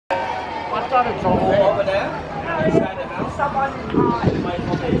thought it's all there. Over there? Inside the house?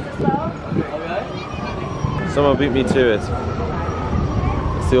 Someone beat me to it.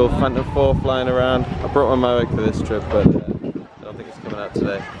 It's the old Phantom 4 flying around. I brought my Mavic for this trip, but I don't think it's coming out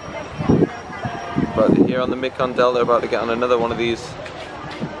today. But here on the Mekong Delta, about to get on another one of these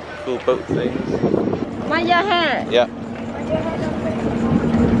cool boat things. Yeah.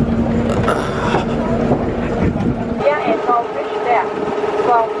 And go fish there.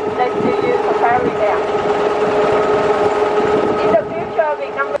 So let's use safari there. In the future, we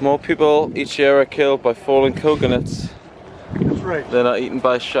come. More people each year are killed by falling coconuts. That's right. They're not eaten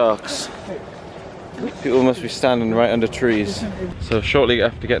by sharks. People must be standing right under trees. So shortly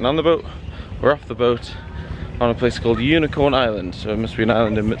after getting on the boat, we're off the boat on a place called Unicorn Island. So it must be an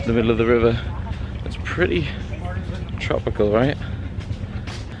island in the middle of the river. It's pretty tropical, right?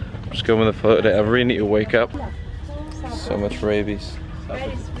 I'm just going with the flow today. I really need to wake up. So much rabies.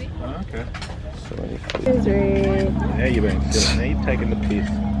 Very sweet. Okay. So many fleas. Yeah, you've been silly. You've taken the piece.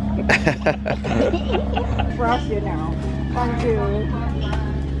 Frost you now. Thank you.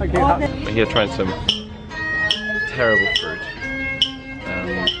 We're here trying some terrible fruit.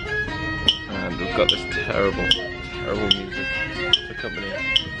 And we've got this terrible music to accompany it.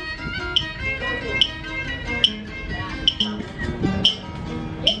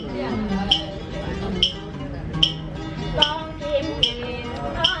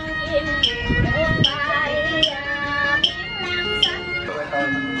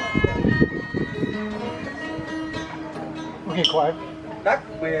 Okay, Clive.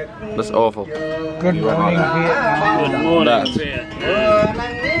 That's awful. Good morning, Vietnam. Good morning, That's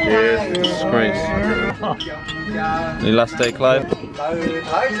Vietnam. disgrace. Any last day, Clive? It's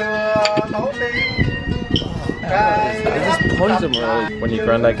just poison really. When your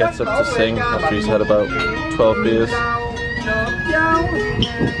granddad gets up to sing after he's had about 12 beers.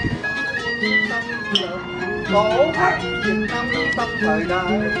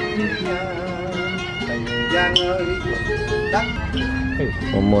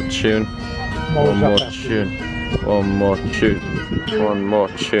 One more tune. One more tune. One more tune. One more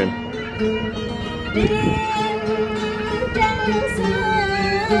tune.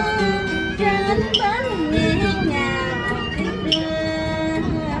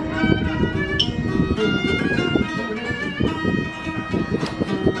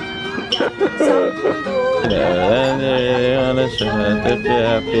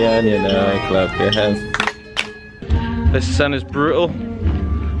 Clap your hands. This sun is brutal.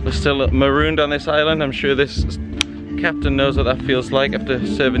 We're still marooned on this island. I'm sure this captain knows what that feels like after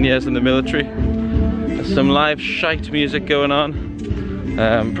 7 years in the military. There's some live shite music going on.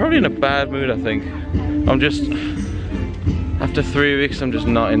 Probably in a bad mood, I think. After 3 weeks, I'm just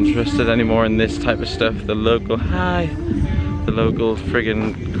not interested anymore in this type of stuff. The local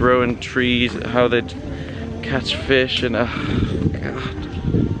friggin' growing trees, how they'd catch fish, and God,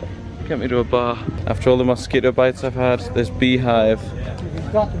 get me to a bar. After all the mosquito bites I've had, this beehive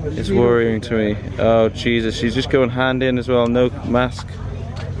is worrying to me. Oh Jesus, she's just going hand in as well, no mask.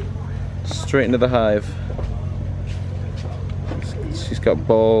 Straight into the hive. She's got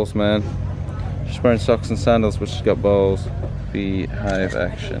balls, man. She's wearing socks and sandals, but she's got balls. Beehive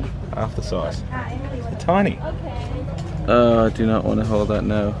action. Half the size. They're tiny. Oh, I do not want to hold that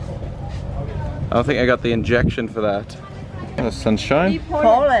now. I don't think I got the injection for that. Oh, sunshine.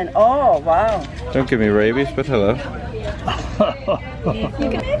 Poland. Oh, wow. Don't give me rabies, but hello. You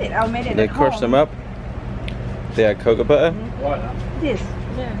can eat it. I'll make it. They crush them up. They add cocoa butter. This.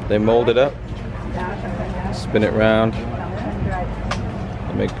 They mold it up. Spin it round.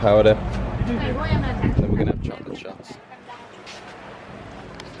 They make powder. Then we're gonna have chocolate shots.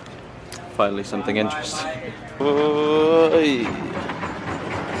 Finally something interesting. Oi.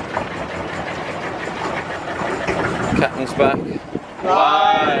 Captain's back. Why?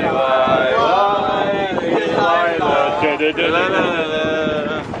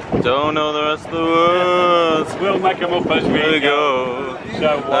 Don't know the rest of the words. We'll make them up as we go.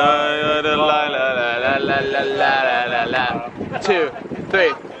 So what? 2,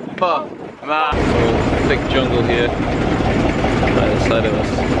 3, 4. Thick jungle here. Right the side of us.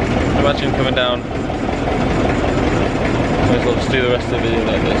 Imagine coming down. Might as well just do the rest of the video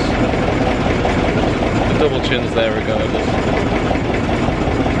like this. The double chin's there regardless.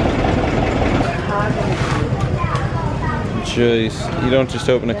 Jeez, you don't just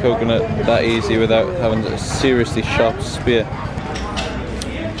open a coconut that easy without having a seriously sharp spear.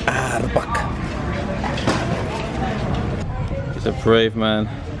 Arbak. He's a brave man.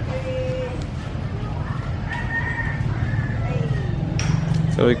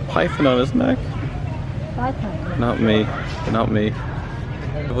 Got a big python on his neck. Python. Not me, not me.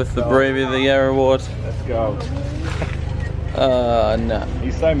 With the Bravely of the Year award. Let's go. Nah.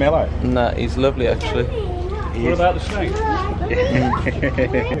 He's so mellow. Nah, he's lovely actually. What about the snake?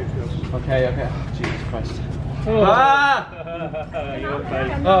 Okay, okay. Oh, Jesus Christ. Oh. Ah!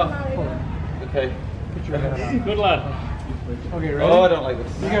 Oh. Okay. Good lad. Okay, ready? Oh, I don't like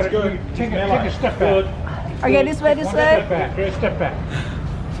this. You gotta go. Take a step back. Okay, this way, this Step way. back. Step back.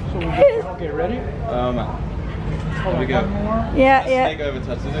 So okay, ready? Oh man. Here we go. Yeah, yeah. Snake over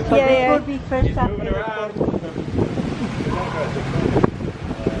touch. Is it? Yeah, yeah. Moving around.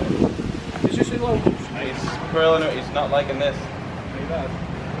 He's just in low. He's curling it. He's not liking this.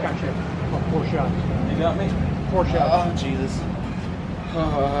 Gotcha. 4 shots. You got me? 4 shots. Oh Jesus.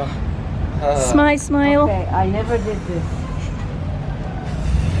 Smile, smile. Okay, I never did this.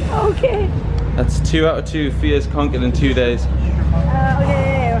 Okay. That's 2 out of 2 fears conquered in 2 days.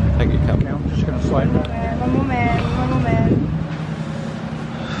 Okay. Thank you, Cam. I'm just gonna slide. One moment, one moment.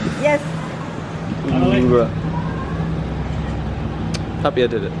 Yes. Ooh. Happy I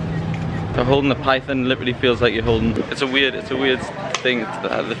did it. So holding a python literally feels like you're holding. It's a weird thing.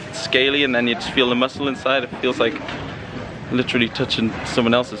 It's scaly, and then you just feel the muscle inside. It feels like literally touching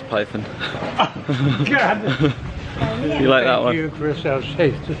someone else's python. God. You like that one? Thank you, Chris.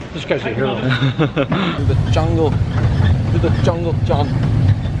 Hey, this guy's a hero. To the jungle. To the jungle, John.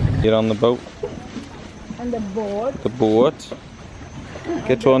 Get on the boat. On the board. The boat.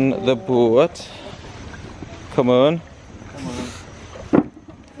 Get on the boat. Come on.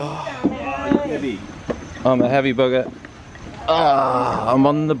 I'm a heavy bugger. I'm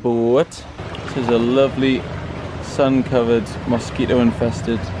on the boat. This is a lovely sun-covered,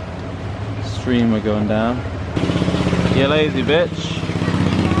 mosquito-infested stream we're going down. You lazy bitch.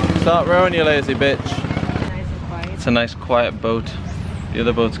 Start rowing, you lazy bitch. Nice and quiet. It's a nice quiet boat. The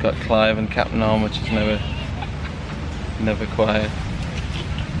other boat's got Clive and Captain on, which is never quiet.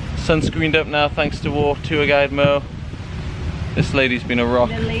 Sunscreened up now thanks to our tour guide Mo. This lady's been a rock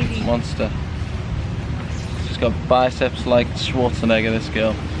monster. She's got biceps like Schwarzenegger, this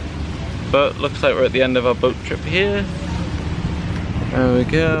girl. But looks like we're at the end of our boat trip here. There we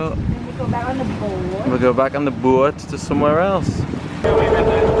go. Then we go back on the board. We'll go back on the boat to somewhere else.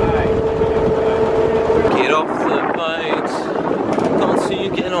 Get off the boat. Can't see you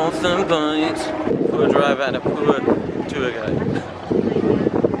get off the boat. Poor driver and a poor tour guide.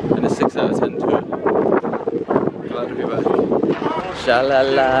 And a 6 out of 10 tour. Glad to be back. Sha la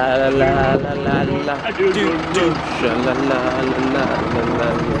la la la la la la. Do do. Sha la la la la la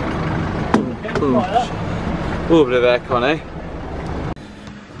la. Oh, bit of aircon, eh?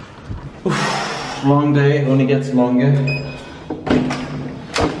 Long day, it only gets longer.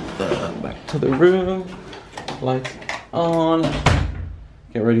 Back to the room. Lights on.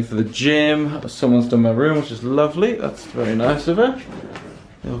 Get ready for the gym. Someone's done my room, which is lovely. That's very nice of her.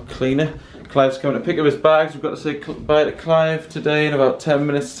 Little cleaner. Clive's coming to pick up his bags. We've got to say bye to Clive today in about 10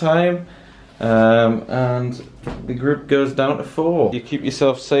 minutes time. And the group goes down to 4. You keep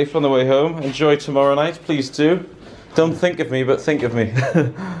yourself safe on the way home. Enjoy tomorrow night, please do. Don't think of me, but think of me.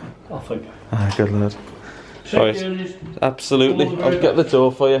 I'll think. Ah, good lad. Right. Absolutely. I'll get the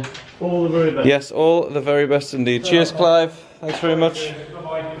door for you. All the very best. Yes, all the very best indeed. Cheers, Clive. Thanks very much.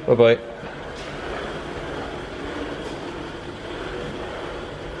 Bye bye.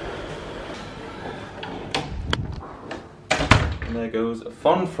 And there goes a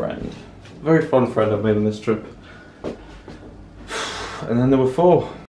fun friend. A very fun friend I've made on this trip. And then there were 4.